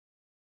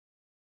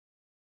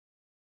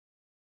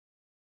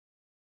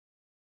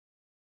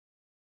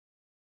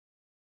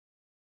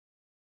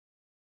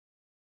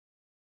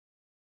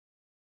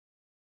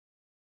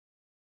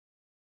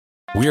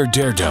We're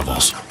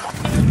daredevils,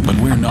 but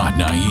we're not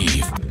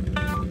naive.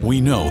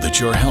 We know that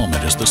your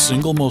helmet is the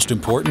single most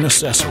important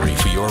accessory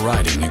for your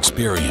riding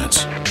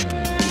experience.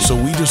 So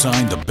we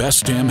designed the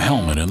best damn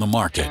helmet in the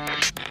market,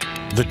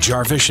 the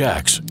JARVISH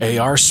X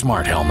AR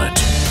Smart Helmet.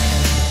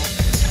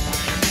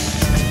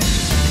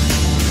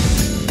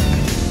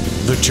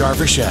 The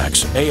JARVISH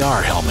X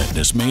AR helmet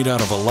is made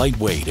out of a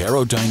lightweight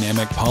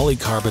aerodynamic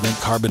polycarbonate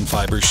carbon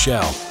fiber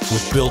shell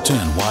with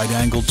built-in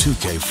wide-angle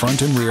 2K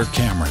front and rear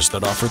cameras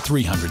that offer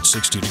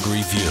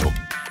 360-degree view,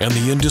 and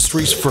the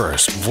industry's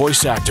first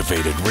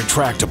voice-activated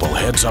retractable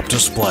heads-up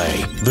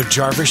display. The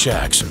JARVISH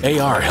X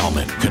AR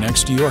helmet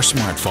connects to your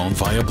smartphone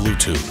via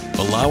Bluetooth,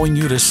 allowing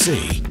you to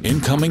see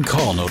incoming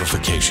call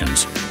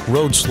notifications,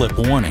 road slip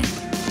warning,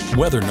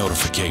 weather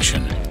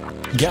notification,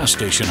 gas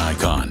station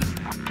icon,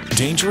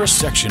 dangerous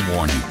section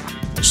warning,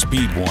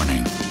 speed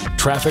warning,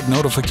 traffic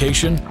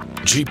notification,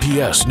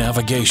 GPS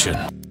navigation,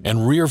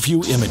 and rear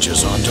view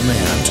images on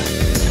demand.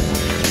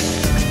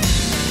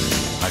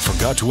 I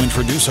forgot to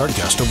introduce our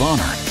guest of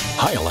honor.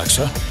 Hi,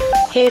 Alexa.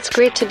 Hey, it's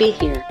great to be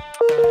here.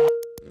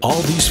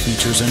 All these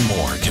features and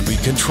more can be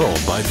controlled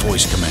by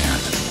voice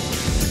command.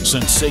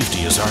 Since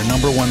safety is our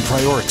 #1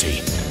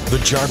 priority, the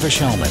JARVISH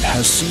helmet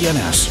has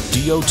CNS,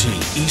 DOT,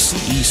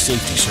 ECE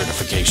safety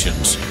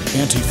certifications,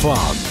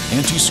 anti-fog,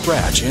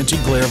 anti-scratch,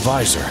 anti-glare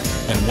visor,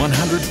 and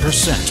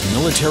 100%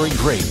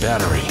 military-grade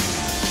battery.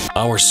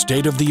 Our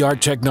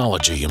state-of-the-art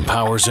technology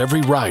empowers every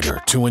rider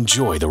to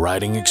enjoy the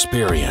riding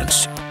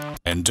experience.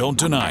 And don't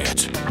deny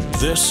it,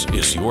 this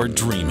is your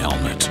dream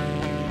helmet.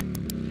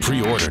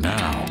 Pre-order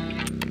now.